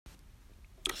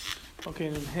Okay,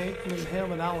 in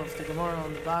Hail and Aleph, the Gemara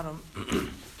on the bottom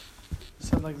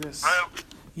said like this.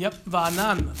 Yep,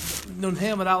 Va'anan, Nun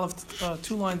Hail and Aleph,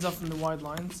 2 lines up from the wide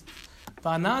lines.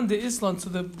 Va'anan de Islan, so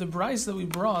the Bryce that we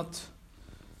brought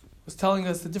was telling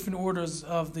us the different orders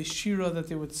of the Shira that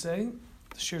they would say,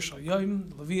 the Shir Shal Yom,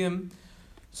 the Levium.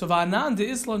 So Va'anan de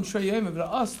Islan Shrei Yom, but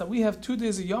us, that we have 2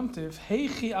 days of Yom Tiv,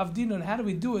 Heichi Avdino, and how do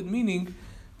we do it? Meaning,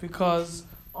 because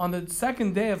on the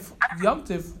second day of Yom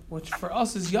Tiv, which for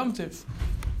us is Yom Tiv,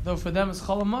 though for them it's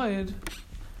Chol Hamoed,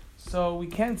 so we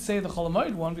can't say the Chol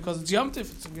Hamoed one because it's Yom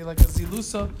Tiv. It's going to be like a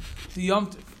Zilusa, the Yom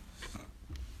Tiv.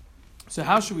 So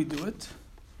how should we do it?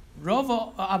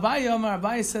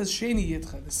 Abaye says Sheni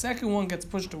Yitcha. The second one gets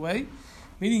pushed away,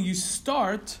 meaning you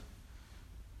start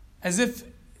as if,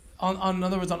 in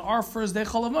other words, on our first day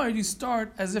Chol Hamoed, you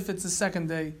start as if it's the second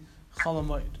day Chol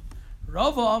Hamoed.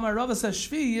 Rava says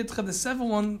Shvi Yitcha, the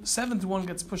seventh one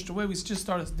gets pushed away. We just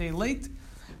start a day late.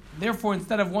 Therefore,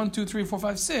 instead of 1, 2, 3, 4,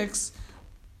 5, 6,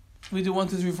 we do 1,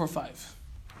 2, 3, 4, 5.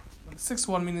 The 6th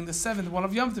one, meaning the 7th one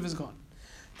of Yom Tov, is gone.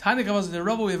 Tani Kavaz the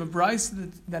Rava, we have a Bryce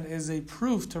that is a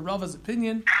proof to Rava's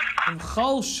opinion. And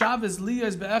Chol Shabbos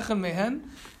Liyas Be'echan Mehen.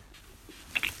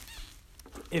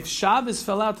 If Shabbos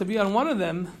fell out to be on one of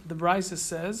them, the Bryce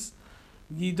says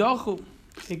Yidachu,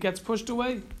 it gets pushed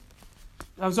away.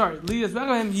 I'm sorry, Liyas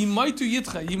Be'echan Yimaitu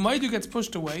Yitcha. Yimaitu gets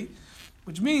pushed away,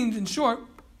 which means, in short,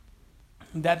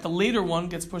 that the later one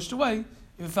gets pushed away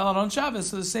if it fell out on Shabbos.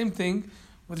 So the same thing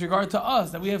with regard to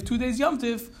us, that we have 2 days Yom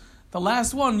Tiv. The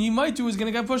last one, Yimaitu, is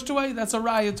going to get pushed away. That's a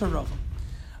raya to Rava.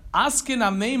 Askin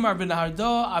Ameimar ben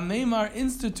Harda, Ameimar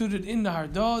instituted in the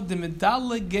Harda, the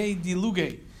medalege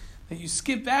diluge, that you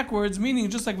skip backwards, meaning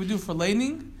just like we do for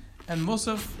laning and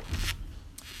Musaf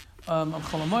on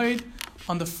Chol Hamoed.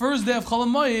 On the first day of Chol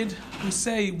Hamoed, we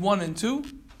say 1 and 2.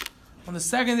 On the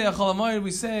second day of Chol Hamoed,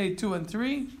 we say 2 and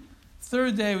 3.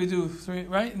 Third day we do 3,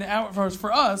 right? In the hour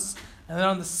for us, and then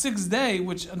on the 6th day,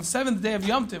 which on the 7th day of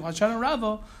Yom Tov, Hashanah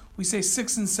Rava, we say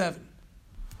 6 and 7.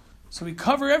 So we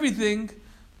cover everything,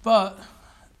 but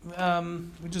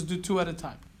we just do 2 at a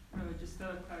time. Just to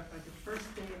clarify, the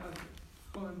first day of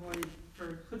Chol Hamoed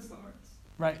for Chutz La'aretz,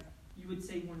 Right. you would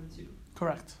say 1 and 2.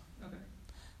 Correct. Okay.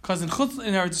 Because in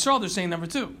Eretz Yisrael they're saying number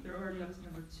 2. They're already up to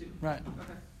number 2. Right.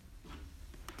 Okay.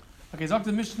 Okay, Zok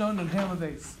the Mishnah and Hail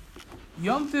Days.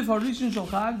 Yom Tiv Harishon Shel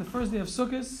Chag, the first day of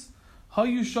Sukkot,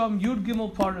 Hayu Sham Yud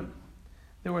Gimel Parim.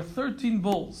 There were 13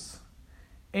 bulls.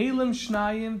 Elim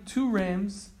Shnayim, 2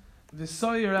 rams,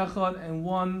 V'soyer Echad, and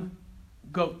 1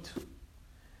 goat.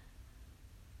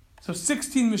 So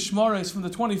 16 mishmaros from the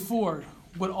 24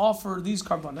 would offer these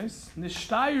karbanos.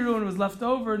 Nishtayru was left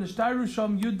over. Nishtayru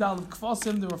Sham Yud Daled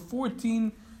Kvasim. There were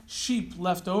 14 sheep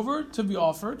left over to be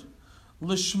offered.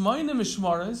 Lishmayna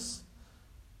mishmaros,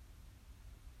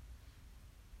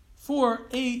 for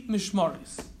 8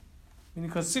 mishmaros. Meaning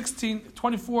because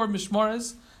 24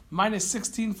 mishmaros minus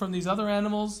 16 from these other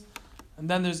animals, and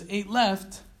then there's 8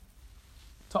 left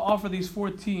to offer these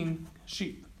 14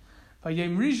 sheep. By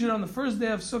Yom Rishon, on the first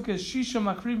day of Sukkot, Shisha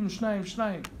Makrivim Shnayim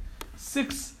Shnayim,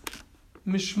 6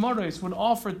 mishmaros would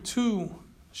offer 2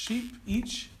 sheep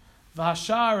each.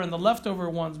 V'hashar, and the leftover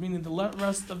ones, meaning the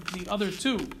rest of the other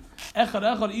 2, Echad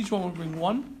Echad, each one would bring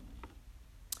 1.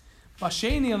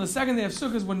 Basheni, on the second day of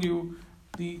Sukkot, when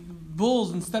the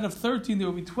bulls, instead of 13, there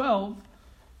will be 12.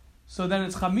 So then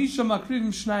it's Chamisha Makrivim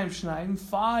Shnayim Shnayim,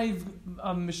 5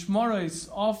 mishmaros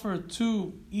offer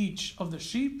 2 each of the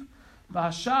sheep.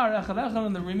 V'hashar Echad Echad,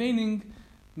 and the remaining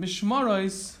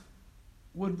mishmaros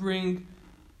would bring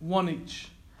 1 each.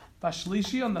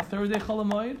 Bashlishi, on the third day Chol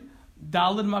Hamoed,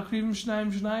 Daled Makrivim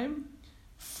Shnayim Shnayim,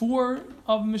 4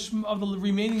 of the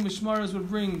remaining mishmaros would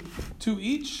bring 2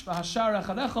 each. V'hashar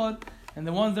Echad Echad, and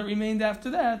the ones that remained after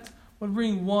that would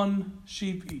bring 1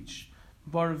 sheep each.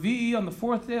 Barvi'i, on the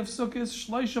 4th day of Sukkot,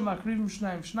 Shloisha Makrivim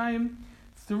Shnayim Shnayim,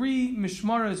 3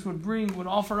 mishmaros would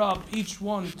offer up each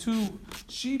one 2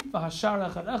 sheep.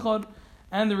 V'hashar Echad Echad,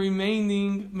 and the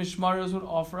remaining mishmaros would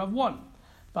offer up 1.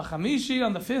 B'chamishi,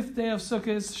 on the 5th day of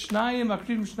Sukkot, Shnayim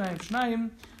Makrivim Shnayim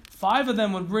Shnayim, 5 of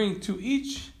them would bring 2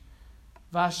 each.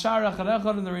 V'hashar Echad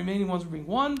Echad, and the remaining ones would bring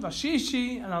 1.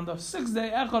 V'shishi, and on the 6th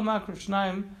day, Echad Makriv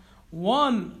Shnayim,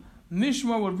 1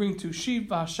 mishmar would bring 2 sheep.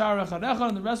 V'hashar Echad Echad,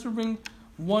 and the rest would bring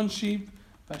 1 sheep.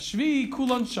 V'shvi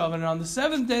Kulan Shav, and on the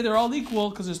 7th day they're all equal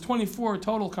because there's 24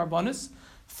 total karbanis,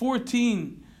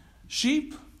 14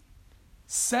 sheep,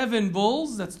 7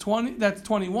 bulls, that's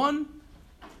 21,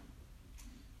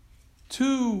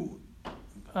 2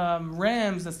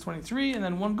 rams, that's 23, and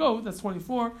then 1 goat, that's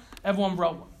 24. Everyone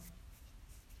brought 1.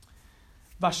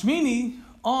 Bashmini,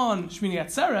 on Shmini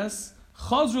Atzeres,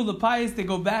 Chazru Lepayis, they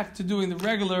go back to doing the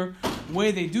regular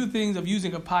way they do things of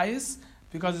using a pious,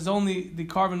 because it's only the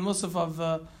carbon musaf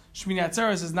of Shmini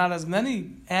Atzeres is not as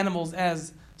many animals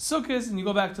as Sukkot, and you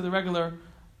go back to the regular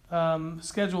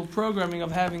scheduled programming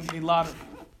of having a lottery.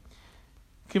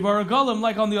 Kibar Golim,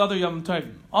 like on the other Yom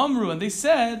Tovim. Amru, and they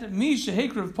said, Mi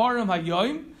shehekrev parim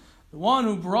hayoim, the one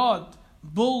who brought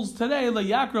bulls today,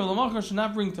 leyakrev lamachar, should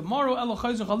not bring tomorrow,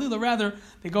 elochayzu chalila, rather,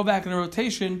 they go back in a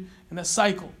rotation, in a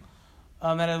cycle.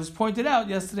 And it was pointed out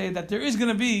yesterday that there is going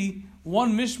to be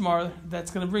one mishmar that's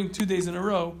going to bring 2 days in a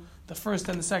row, the first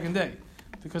and the second day.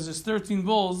 Because there's 13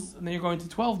 bulls, and then you're going to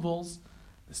 12 bulls,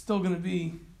 there's still going to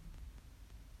be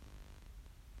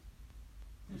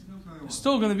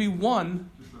one.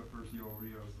 Just that first Yom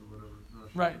Rios or whatever.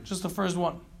 Right, just the first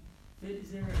one.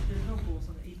 There's no bulls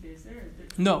on the 8th day, is there?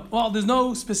 No, well, there's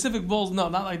no specific bulls. No,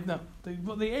 not like, no. The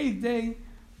 8th day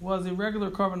was a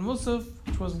regular carbon musaf,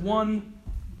 which was one.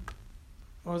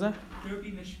 What was that? There would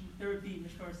be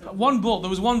mishmar. One bull. There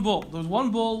was one bull. There was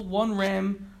one bull, one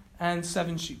ram, and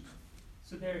 7 sheep.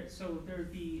 So there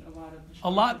would be a lot of mishmar. A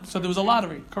lot. So there was a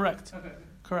lottery. Correct. Okay.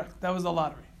 Correct. That was the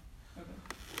lottery. Okay.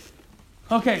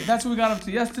 Okay, that's what we got up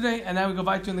to yesterday, and now we go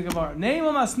back to in the Gemara. Name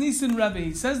of Asnisin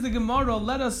Rebbe. Says the Gemara,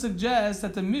 let us suggest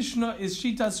that the Mishnah is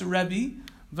Shitas Rebbe,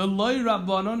 Veloy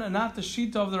Rabbanon, and not the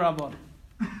Shita of the Rabbanon.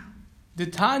 The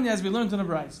Tanya, as we learned in the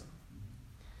Brayso.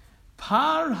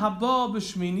 Par haba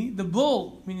b'shmini, the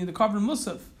bull, meaning the carbon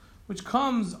musaf, which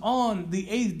comes on the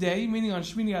 8th day, meaning on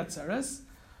Shmini Atzeres,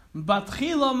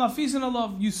 batchila mafisin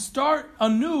alav, you start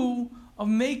anew of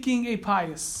making a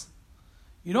pious.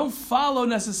 You don't follow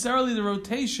necessarily the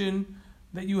rotation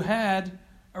that you had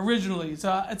originally. It's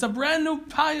a brand new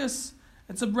pious.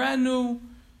 It's a brand new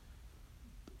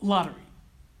lottery.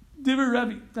 Divrei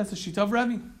Rebbe, that's the shita of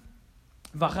Rebbe.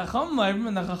 V'chacham,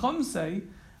 and the chacham say,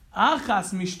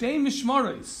 Achas mishtei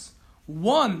mishmaros,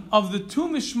 one of the 2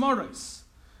 mishmaros,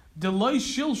 deloi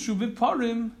shilshu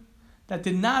b'parim, that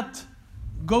did not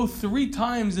go 3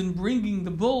 times in bringing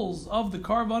the bulls of the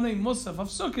karbanei musaf of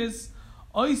Sukkot,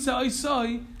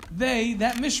 oisai,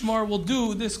 that mishmar will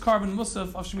do this carbon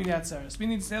musaf of Shmini Atzeres. We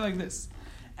need to say it like this.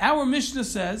 Our Mishnah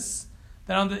says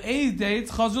that on the 8th day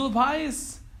it's chazul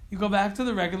b'hayis. You go back to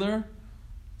the regular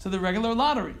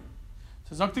lottery.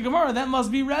 So Zakti Gemara, that must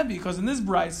be Rebbe, because in this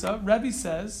brisa, Rebbe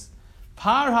says,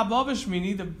 Par haba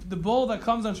b'shmini, the bull that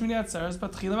comes on Shmini Atzeres,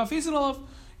 but tchila mafisin olav.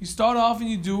 You start off and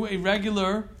you do a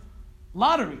regular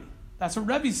lottery. That's what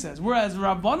Rebbe says. Whereas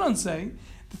Rabbanon say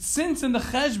that since in the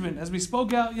cheshbon, as we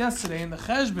spoke out yesterday, in the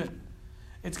cheshbon,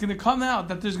 it's going to come out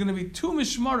that there's going to be 2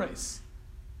 mishmaros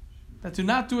that do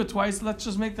not do it twice. Let's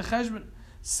just make the cheshbon.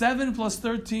 7 plus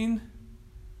 13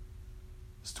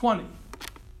 is 20.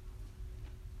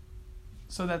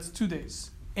 So that's 2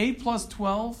 days. 8 plus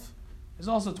 12 is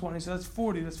also 20, so that's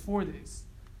 40. That's 4 days.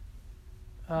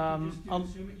 Assume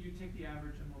it, you take the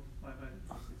average and multiply by it's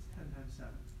 10 times 7.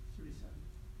 It's 37.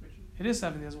 Richard? It is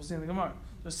 70, as we'll see in the Gemara.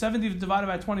 So 70 divided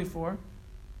by 24.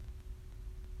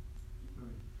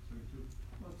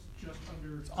 Well,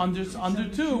 it's just Under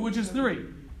 2, which is 3.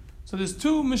 So there's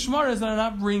 2 mishmaras that are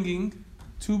not bringing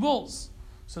 2 bulls.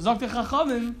 So Zakti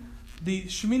Chachavim, the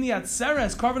Shmini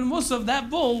Atzeres, carbon musaf, that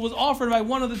bull was offered by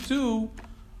one of the two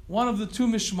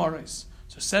mishmaros.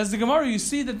 So says the Gemara, you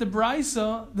see that the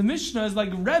Brisa, the Mishnah, is like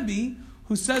Rebbe,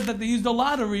 who said that they used a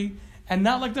lottery, and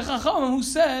not like the Chachamim, who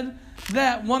said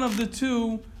that one of the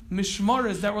 2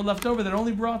 mishmaros that were left over, that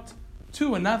only brought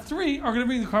 2 and not 3, are going to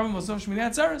bring the carbon musaf of Shmini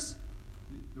Atzeres.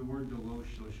 The word deloy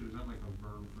shilshu, is that like a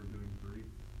verb for doing 3?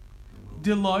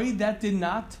 Deloy, that did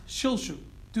not shilshu,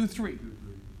 do 3.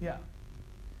 Yeah.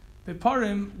 The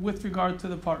parim with regard to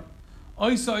the parim.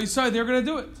 Oisai, they're going to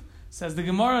do it. Says the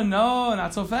Gemara, no,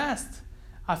 not so fast.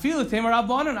 I feel it, Tamar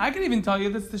Rabbanon. I can even tell you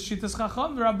that's the Shittas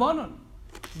Chacham, the Rabbanon.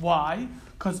 Why?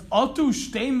 Because Atu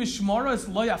Shtei Mishmaras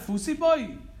Lo Yafusi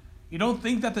Boy. You don't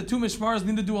think that the 2 Mishmaras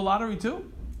need to do a lottery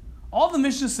too? All the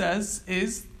Mishnah says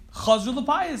is Chazru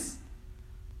L'Payas.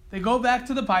 They go back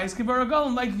to the Payas Kibar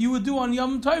Agalim, like you would do on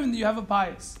Yom Tovim that you have a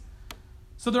Payas.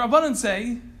 So the Rabbanon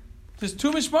say, there's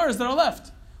 2 Mishmaras that are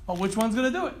left. Well, which one's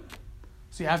going to do it?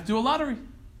 So you have to do a lottery.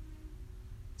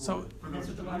 So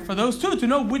for those 2 to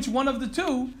know which one of the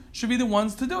 2 should be the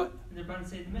ones to do it. And they're about to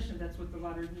say in the Mishnah that's what the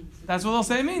lottery means. That's what they'll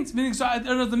say it means. Meaning, so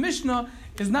the Mishnah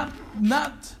is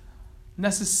not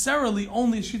necessarily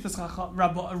only Shitas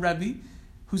Rebbe,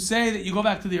 who say that you go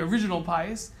back to the original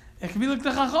pious. It can be like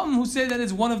the Chacham, who say that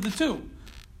it's one of the 2.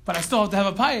 But I still have to have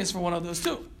a pious for one of those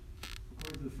 2.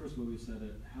 According to the first way we said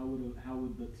it, how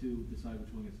would the 2 decide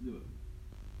which one gets to do it?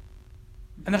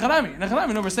 And the Charami,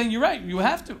 no, we're saying you're right. You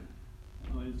have to.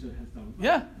 Oh, it just has done.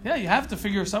 Yeah, you have to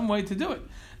figure some way to do it.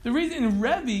 The reason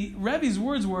Rebbe's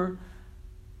words were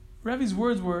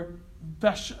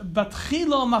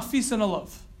Batchila mafisan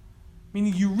alav.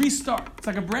 Meaning you restart. It's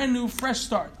like a brand new, fresh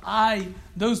start.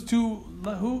 Those two,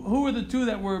 who are the two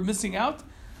that were missing out?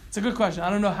 It's a good question. I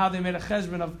don't know how they made a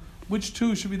cheshbon of which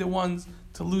two should be the ones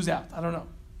to lose out. I don't know.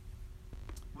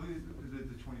 Well, is it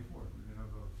the 24th? They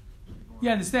have a, Yeah,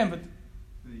 I understand, but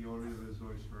the Yorev is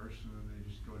always first, and then they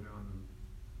just go down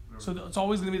to. so it's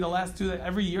always going to be the last two. That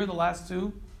every year the last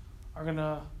two are going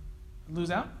to lose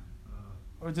out,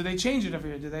 or do they change it every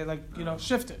year? Do they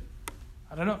shift it?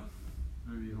 I don't know.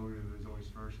 Maybe Yorev is always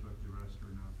first, but the rest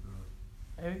are not.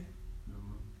 Maybe. No.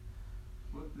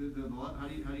 What how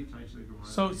do you touch the Gemara?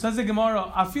 So it says the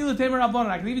Gemara, Afilu Temer Rabbanon.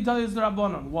 I can even tell you it's the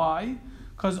Rabbanon. Why?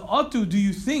 Because Atu, do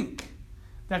you think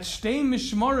that Shtei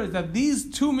Mishmaros, that these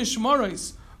two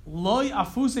Mishmaros, Loi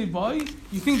Afusei Boy,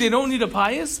 you think they don't need a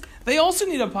pious? They also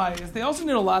need a pious. They also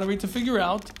need a lottery to figure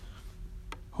out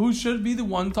who should be the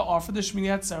one to offer the Shmini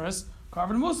Atzeres,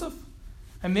 Karban Musaf.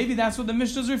 And maybe that's what the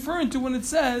Mishnah is referring to when it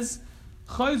says,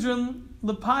 Chazrul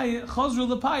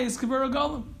Lepayis Kibur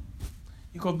Agalim.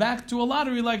 You go back to a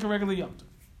lottery like a regular Yom Tov.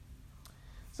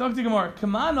 So the Gemara,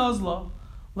 Kaman Ozla,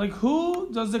 like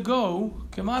who does the go?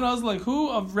 Kaman Ozla, like who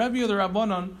of Rebbe or the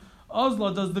Rabbanon,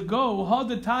 Ozla does the go? How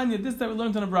the Tanya, this that we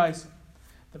learned in the Brisa.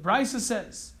 The Brisa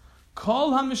says,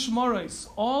 Kol HaMishmaros,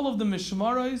 all of the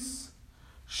Mishmaros,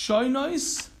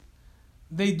 Shoynois,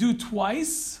 they do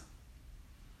twice,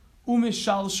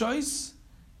 Umishalshois,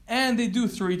 and they do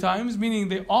 3 times, meaning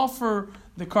they offer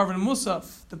the Karban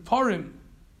Musaf, the Purim,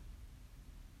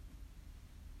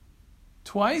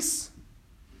 twice.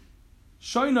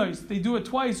 Shoynois, they do it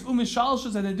twice.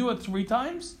 Umishalshas, and they do it 3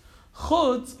 times.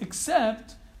 Chutz,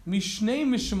 except Mishnei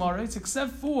Mishmaros,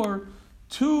 except for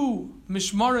 2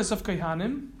 Mishmaros of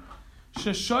Kohanim.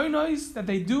 Sheshoynois, that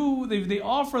they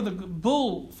offer the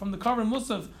bull from the Karban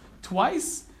Musaf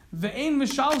twice. Ve'ein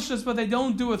Mishalshas, but they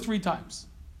don't do it 3 times.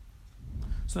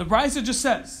 So the Brisa just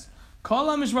says, Kol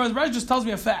HaMishmaros, the Brisa just tells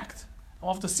me a fact.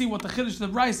 I'll have to see what the Chiddush of the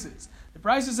Brisa is. The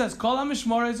Brisa says, Kol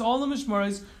HaMishmaros, all the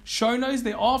Mishmaros, Shoynois,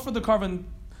 they offer the Karban,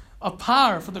 a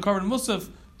par for the Karban Musaf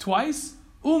twice,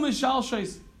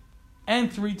 Umishalshas,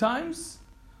 and 3 times.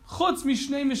 Chutz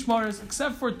Mishnei Mishmaros,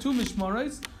 except for 2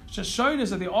 Mishmaros,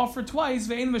 Sheshoynois, that they offer twice,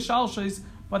 Ve'ein Mishalshas,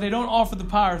 but they don't offer the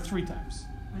par 3 times.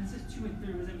 When it says 2 and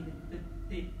 3, what does that mean? That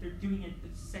they're doing it the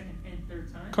second and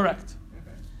third time? Correct.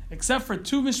 Okay. Except for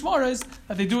 2 Mishmaros,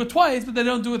 that they do it twice, but they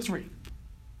don't do it 3.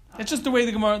 It's just the way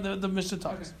the Gemara, the Mishnah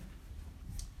talks. Okay.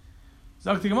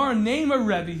 Zok the Gemara, name a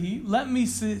Rebbe. Let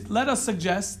us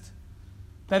suggest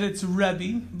that it's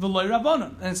Rebbe v'loy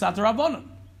Rabbanon, and it's not the Rabbanon.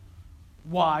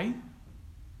 Why?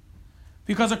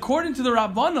 Because according to the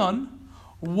Rabbanon,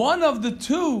 one of the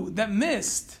 2 that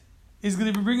missed is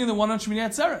going to be bringing the one on Shmini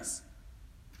Atzeres.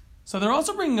 So they're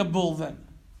also bringing a bull then.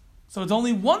 So it's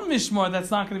only 1 Mishmar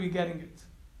that's not going to be getting it.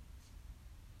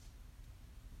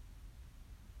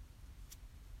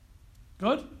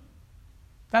 Good?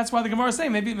 That's why the Gemara is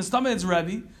saying maybe Mistama it's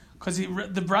Rebbe, because the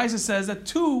Brisa says that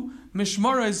 2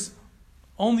 Mishmaras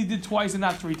only did twice and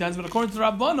not 3 times. But according to the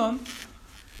Rabbanon,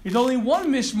 it's only 1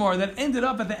 Mishmar that ended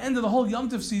up at the end of the whole Yom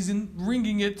Tov season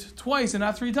bringing it twice and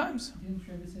not 3 times. Didn't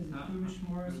Rebbe says the 2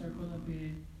 Mishmoros are going to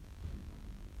be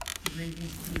bringing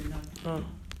 2 and not 3? Oh.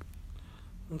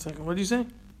 1 second. What do you say?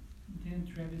 Didn't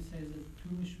Rebbe say that 2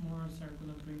 Mishmoros are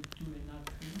going to bring 2 and not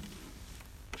 3?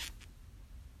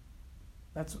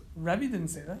 That's Rebbe didn't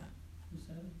say that. Who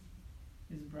said it?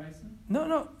 Is Bryson?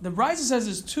 No. The Brisa says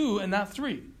it's 2 and not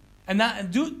 3.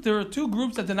 There are 2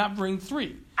 groups that did not bring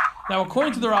 3. Now,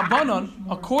 according to the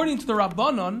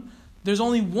Rabbanon, there's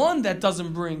only 1 that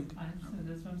doesn't bring. I understand.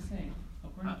 That's what I'm saying.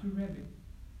 According to Rebbe,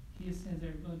 he says there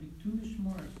are going to be 2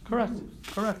 Mishmoros. Correct. Groups,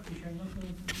 Correct. which are not going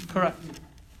to be Correct.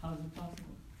 How is it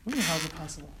possible? What do you mean, how is it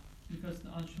possible? Because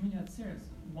on Shmini Atzeres,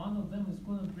 one of them is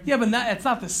going to bring. Yeah, but it's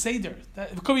not the Seder.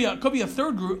 It could be a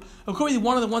 3rd group. It could be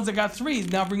one of the ones that got 3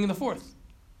 is now bringing the 4th.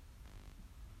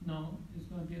 No, it's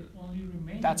going to be only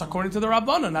remaining. That's according to the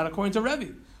Rabbanon, not according to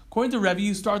Rebbe. According to Rebbe,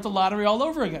 you start the lottery all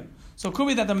over again. So it could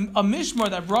be that a Mishmar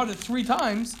that brought it 3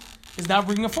 times is now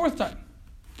bringing a 4th time.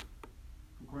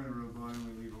 According to Rabbanan,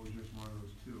 we leave it with just one of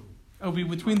those 2. It'll be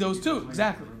between those 2,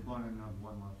 exactly. Rabbanan have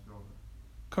 1 left over.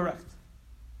 Correct.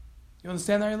 You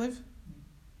understand how you live?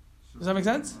 Does that make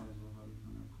sense?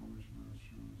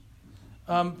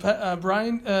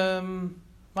 Brian,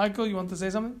 Michael, you want to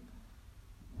say something?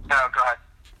 No, go ahead.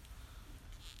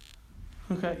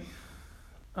 Okay.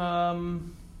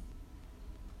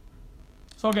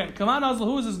 So again, Kaman Azal,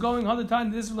 who is this going? 100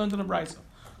 times, this is learned in the Brisa.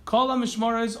 Kol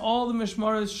HaMishmaros, all the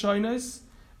Mishmaros, Shoynois,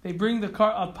 they bring a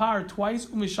par twice,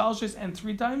 Umishalshos, and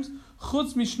 3 times.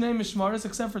 Chutz Mishnei Mishmaros,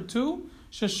 except for 2,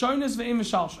 Sheshoynois ve'im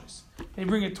Mishalshos. They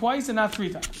bring it twice and not 3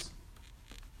 times.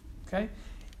 Okay?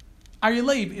 Aryeh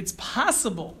Leib, it's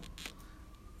possible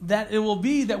that it will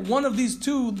be that one of these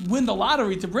two win the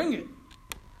lottery to bring it.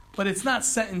 But it's not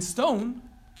set in stone.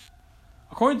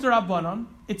 According to Rabbanon,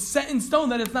 it's set in stone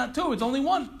that it's not two, it's only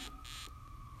one.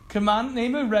 Kaman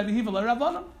name it Rebbe Hivala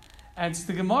Rabbanon. And it's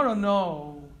the Gemara,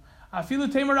 no.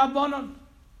 Afilu Tamer Rabbanon.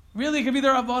 Really, it could be the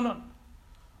Rabbanon.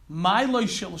 My loy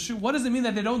shilshu. What does it mean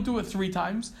that they don't do it 3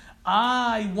 times?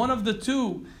 One of the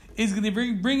two is going to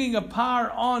be bringing a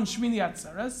par on Shmini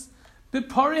Atzeres. But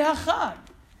Pari Hachag.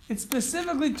 It's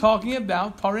specifically talking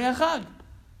about Pari Hachag.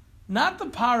 Not the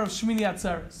par of Shmini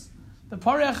Atzeres. The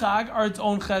Pari Hachag are its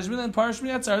own cheshbon, and Pari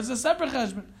Shmini Atzeres is a separate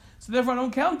cheshbon. So therefore I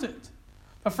don't count it.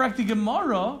 But for the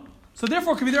Gemara, so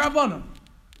therefore it could be the Rabbanon.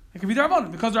 It could be the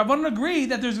Rabbanon. Because the Rabbanon agree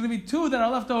that there's going to be 2 that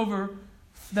are left over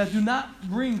that do not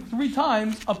bring 3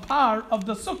 times a par of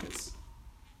the sukkahs.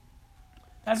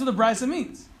 That's what the Brisa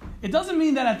means. It doesn't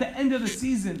mean that at the end of the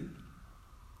season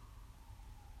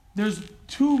there's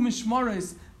 2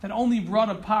 mishmares that only brought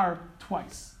a par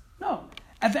twice. No.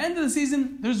 At the end of the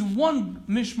season, there's 1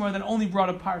 mishmar that only brought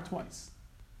a par twice.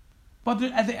 But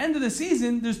at the end of the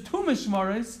season, there's 2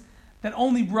 mishmares that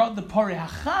only brought the pari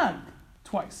hachag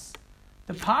twice.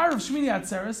 The par of Shmini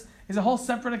Atzeres is a whole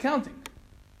separate accounting.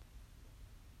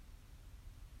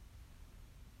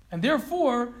 And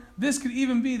therefore, this could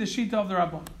even be the shita of the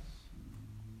Rabban.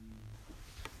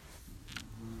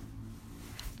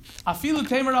 Afilu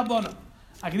Tamer Rabbana.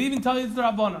 I can even tell you it's the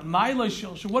Rabbana. My lo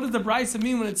shilshu. What does the Brisa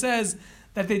mean when it says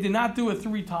that they did not do it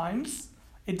 3 times?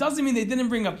 It doesn't mean they didn't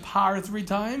bring a par 3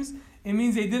 times. It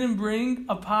means they didn't bring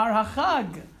a par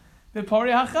hachag. The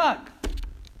pari hachag.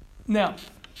 Now,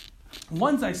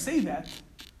 once I say that,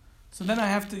 so then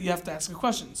you have to ask a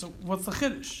question. So what's the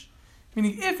chiddush?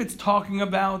 Meaning, if it's talking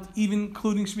about even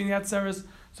including Shmini Atzeres,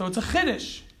 so it's a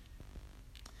chiddush.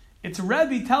 It's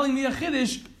Rebbe telling me a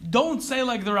chiddush, don't say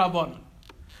like the Rabbanon.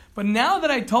 But now that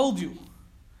I told you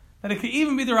that it could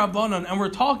even be the Rabbanon, and we're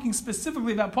talking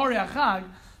specifically about Pari Hachag,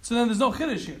 so then there's no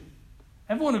chiddush here.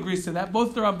 Everyone agrees to that,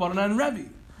 both the Rabbanon and Rebbe.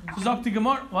 So Zakti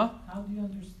Gemara, what? How do you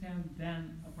understand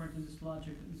then, according to this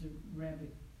logic, is it Rebbe?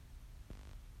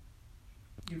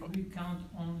 If we count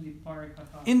only Pari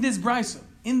Hachag. In this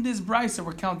brisa,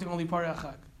 we're counting only Pari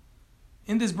Hachag.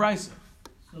 In this brisa.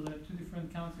 So there are 2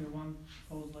 different counts here. One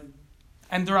goes like.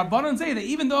 And the Rabbanon say that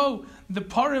even though the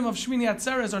parim of Shmini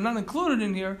Atzeres are not included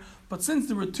in here, but since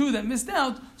there were 2 that missed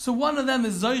out, so one of them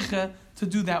is Zoiche to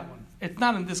do that one. It's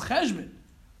not in this cheshbon,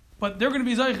 but they're going to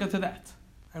be Zoiche to that.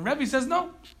 And Rebbe says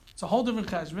no, it's a whole different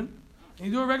cheshbon. And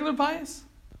you do a regular pious,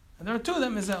 and there are 2 that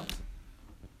miss out.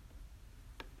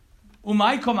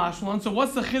 Umay Kamashmalan. So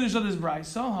what's the chiddush of this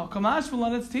brayso?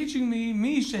 Kamashmalan, it's teaching me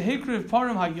mi shehikriv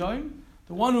parim hayoim,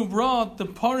 the one who brought the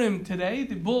parim today,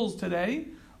 the bulls today.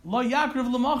 Lo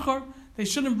yakriv lemachar. They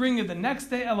shouldn't bring it the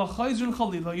next day. Elo chayzun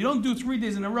chalila. You don't do 3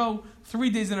 days in a row, 3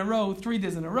 days in a row, 3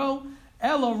 days in a row.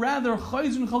 Elo rather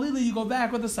chayzun chalila. You go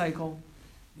back with the cycle.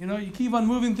 You keep on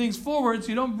moving things forward, so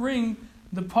you don't bring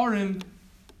the parim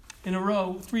in a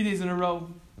row, 3 days in a row,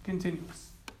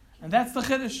 continuous. And that's the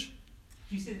chiddush.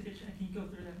 You said can you go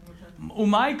through that more?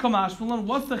 Umay kamashmalan.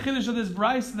 What's the chiddush of this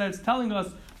brisa that's telling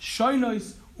us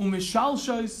shoynos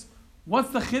umishalshois? What's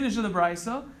the chiddush of the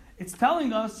brisa? It's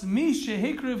telling us mi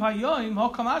shehikriv hayoim ha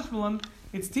kamashmalan.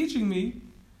 It's teaching me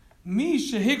mi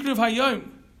shehikriv hayoim.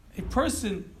 A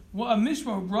person, a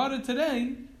mishmar who brought it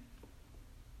today,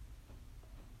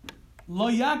 lo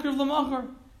yakriv lamachar.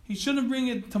 He shouldn't bring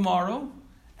it tomorrow.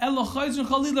 Elo chayzun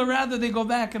chalila. Rather, they go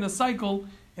back in a cycle,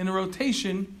 in a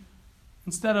rotation.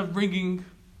 Instead of bringing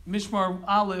Mishmar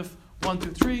Aleph 1,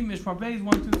 2, 3, Mishmar Beis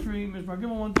 1, 2, 3, Mishmar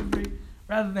Gimel 1, 2, 3,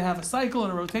 rather they have a cycle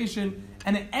and a rotation,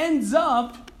 and it ends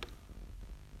up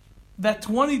that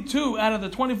 22 out of the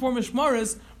 24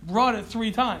 Mishmaris brought it 3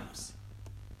 times,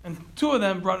 and 2 of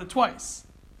them brought it twice.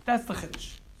 That's the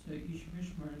chiddush. So each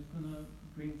Mishmar is going to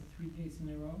bring 3 days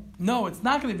in a row? No, it's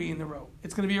not going to be in a row.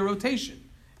 It's going to be a rotation.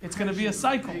 It's going to be a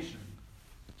cycle.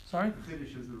 Sorry? The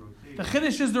chiddush is the rotation. The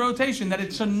chiddush is the rotation, that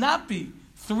it should not be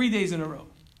 3 days in a row.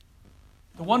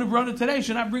 The one who brought it today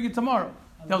should not bring it tomorrow.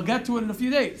 They'll get to it in a few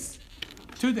days.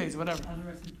 2 days, whatever. How the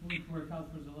rest of the week work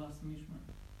out for the last Mishmar?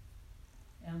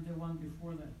 And the one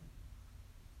before that?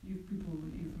 If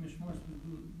Mishmars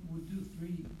would do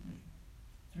 3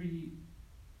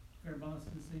 Karbalas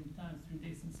at the same time, 3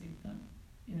 days at the same time,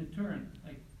 in a turn,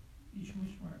 like each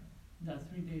Mishmar does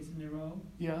 3 days in a row,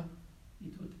 Yeah.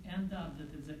 it would end up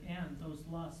that at the end, those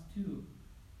last 2,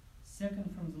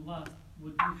 second from the last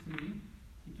would do 3.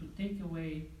 It would take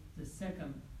away the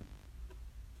second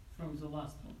from the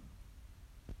last one.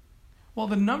 Well,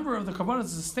 the number of the Karbanos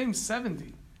is the same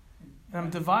 70.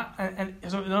 and I'm and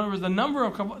so in other words, the number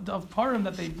of parim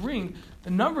that they bring, the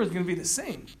number is going to be the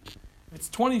same. If it's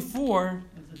 24.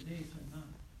 As the days are not.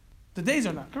 The days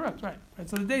are not correct, right?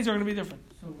 So the days are going to be different.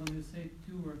 So when you say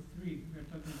 2 or 3, we're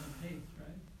talking about days,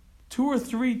 right? 2 or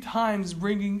 3 times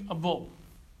bringing a bull.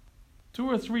 2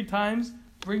 or 3 times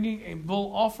bringing a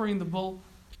bull, offering the bull,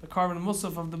 the carbon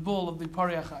musaf of the bull of the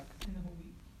Pari Achag. In the whole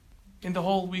week. In the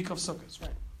whole week of Sukkot,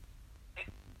 right?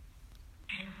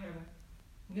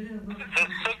 The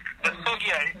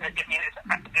sugya, the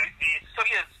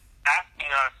sugya is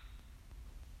asking us: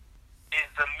 is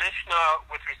the Mishnah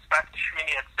with respect to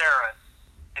Shmini Atzeres?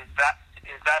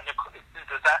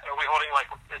 Are we holding like?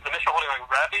 Is the Mishnah holding like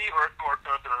Rebbe or the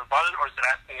Rabbanan, or is it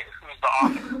asking who's the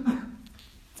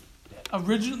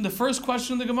author? The first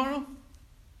question of the Gemara.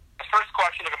 The first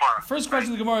question of the Gemara. The first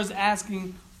question of the Gemara is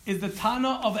asking: is the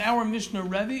Tana of our Mishnah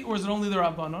Rebbe, or is it only the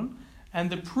Rabbanon? And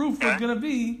the proof was going to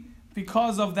be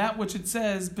because of that which it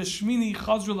says, B'shmini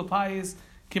chazru l'payis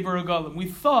kibbur regalim. We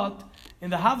thought in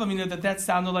the Havamina that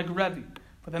sounded like Rebbe.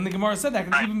 But then the Gemara said that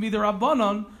could even be the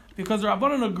Rabbanon, because the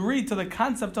Rabbanon agreed to the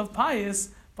concept of payis,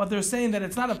 but they're saying that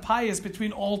it's not a payis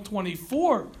between all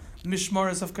 24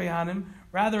 mishmaris of Kayanim,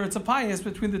 rather it's a payis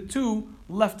between the 2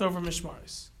 leftover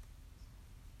mishmaris.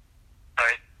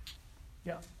 Right.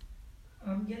 Yeah.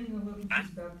 I'm getting a little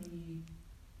confused about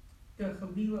the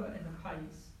Chalila and the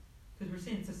Payis. Because we're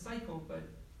saying it's a cycle, but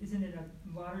isn't it a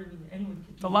lottery? I mean, anyone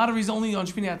could. The lottery is only on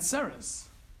Shmini Atzeres.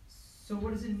 So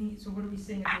what does it mean? So what are we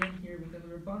saying at the end here with the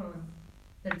Rabbanon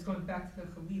that it's going back to the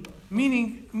Chalila?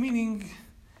 Meaning,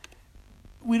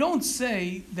 we don't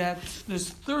say that there's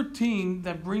 13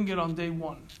 that bring it on day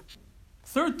 1.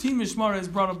 13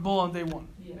 Mishmaras brought a bull on day 1.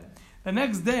 Yeah. The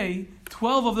next day,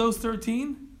 12 of those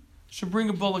 13 should bring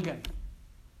a bull again.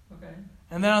 Okay.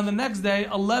 And then on the next day,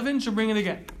 11 should bring it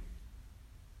again.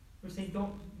 We're saying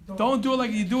don't do it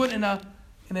like you do it in a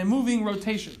moving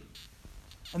rotation.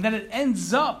 And then it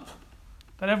ends up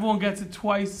that everyone gets it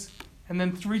twice and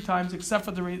then 3 times, except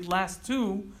for the last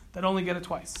 2 that only get it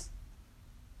twice.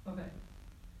 Okay.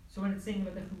 So when it's saying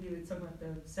about the Chalila, it's talking about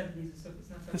the 70s of Sukkot. It's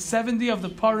not talking The 70 of the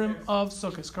Parim Atzeres. of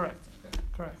Sukkot, correct. Okay.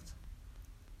 Correct.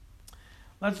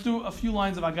 Let's do a few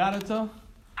lines of Agarata.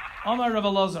 Amar Rav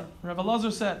Elazar. Rav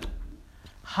Elazar said,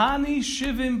 Hani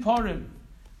Shivim Parim.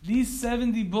 These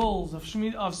 70 bulls of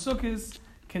Sukkot,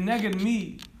 Keneged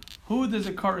me. Who does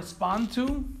it correspond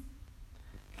to?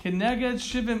 Keneged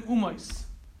Shivim Umais.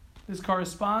 This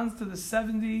corresponds to the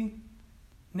 70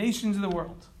 nations of the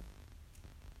world.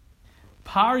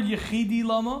 Par Yechidi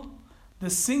Lama, the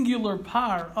singular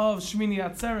par of Shmini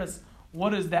Atzeres,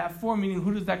 what is that for? Meaning,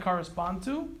 who does that correspond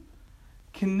to?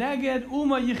 Keneged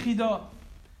Uma Yechida.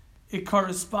 It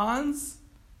corresponds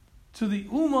to the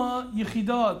Uma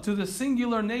Yechida, to the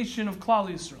singular nation of Klal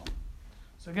Yisrael.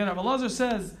 So again, Rav Elazar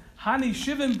says, Hani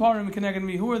Shivim Parim Keneged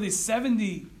me. Who are these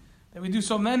 70 that we do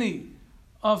so many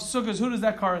of Sukkot? Who does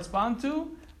that correspond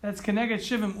to? That's Keneged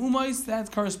Shivim Umais.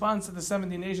 That corresponds to the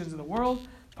 70 nations of the world.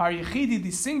 Par Yechidi,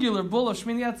 the singular bull of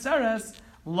Shmini Atzeres.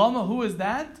 Lama, who is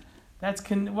that?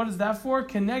 What is that for?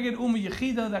 Keneged Uma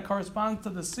Yechida, that corresponds to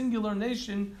the singular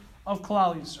nation of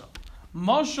Klal Yisrael.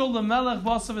 Mashal the Melech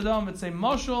Basav Adam. It's a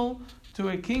mashal to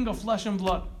a king of flesh and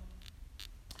blood.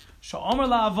 Sha'amar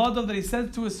la'avadav, that he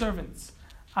said to his servants,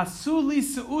 Asuli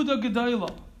Seuda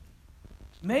Gedoyla.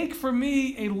 Make for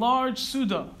me a large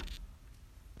Suda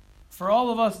for all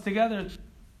of us together.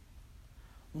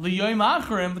 Liyoim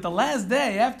Acharim, but the last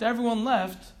day after everyone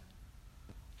left,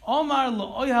 Omar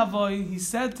La'oyhavoi, he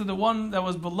said to the one that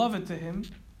was beloved to him,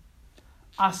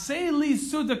 Aseli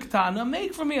Suda Ktana,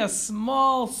 make for me a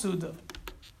small Suda.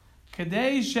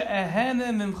 Kadei she'ehene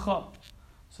mimcha,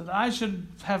 so that I should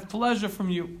have pleasure from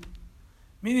you.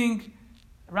 Meaning,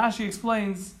 Rashi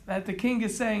explains that the king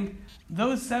is saying,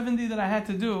 those 70 that I had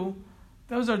to do,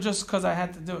 those are just because I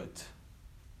had to do it.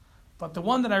 But the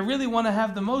one that I really want to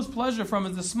have the most pleasure from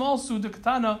is the small Suda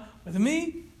Ktana with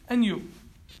me and you.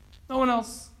 No one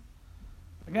else.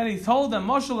 Again, he told them,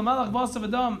 Moshe L'Melech Basav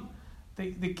Adam,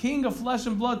 the king of flesh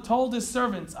and blood told his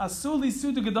servants, Asuli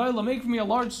Suda Gedoyla, make for me a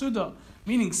large Suda,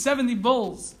 meaning 70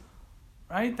 bulls.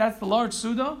 Right? That's the large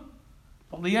Suda.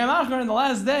 But Liyam Achar, in the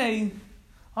last day,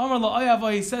 Amar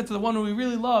La'oyava, he said to the one who he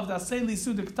really loved, Aseli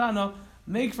Suda Ktana,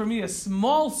 make for me a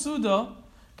small Suda,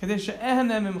 so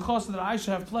that I should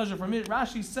have pleasure from it.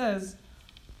 Rashi says,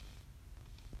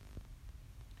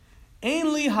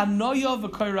 Ainli hanoya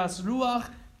v'koiras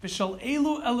ruach b'shal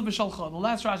elu ela b'shalcha. The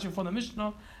last Rashi from the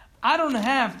Mishnah, I don't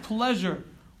have pleasure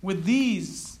with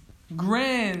these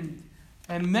grand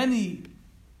and many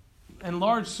and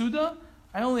large Suda.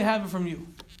 I only have it from you.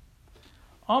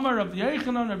 Amar Rabbi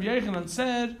Yechanan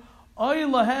said, Oy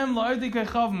lahem la'avdei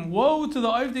kechavim. Woe to the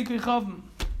avdei kechavim.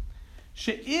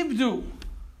 She'ibdu.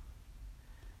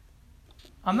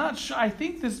 I'm not sure. I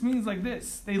think this means like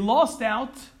this. They lost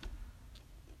out.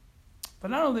 But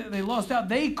not only they lost out,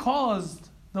 they caused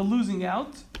the losing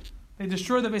out. They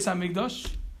destroyed the Beis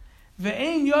HaMikdash.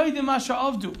 Ve'ein yoidim asher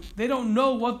avdu. They don't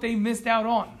know what they missed out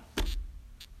on.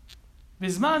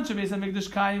 Bizman sheBeis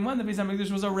HaMikdash kaim, when the Beis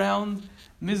HaMikdash was around,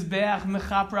 Mizbeach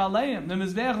mechaper aleim. The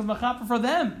Mizbeach was mechaper for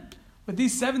them with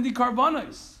these 70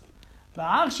 karbanos.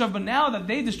 But now that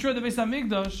they destroyed the Beis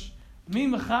HaMikdash, mi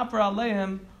mechaper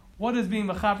aleim. What is being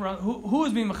mechaper on? Who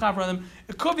is being mechaper on them?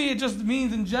 It could be it just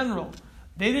means in general.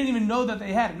 They didn't even know that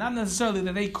they had it. Not necessarily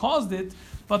that they caused it,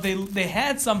 but they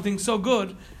had something so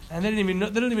good, and they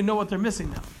don't even know what they're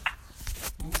missing now.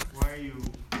 Why are you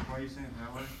saying it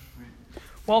that way? I mean,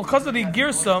 Well, because of the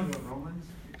Girsa. Romans?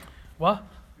 What? Are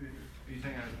you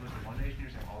saying as opposed to one nation? You're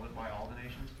saying all the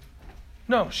nations?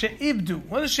 No, she'ibdu.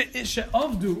 What is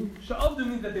she'avdu? She'avdu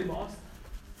means that they lost.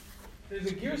 There's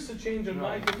a Girsa change in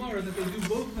my Gemara that they do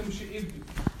both of them she'ibdu.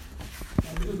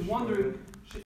 And I was wondering.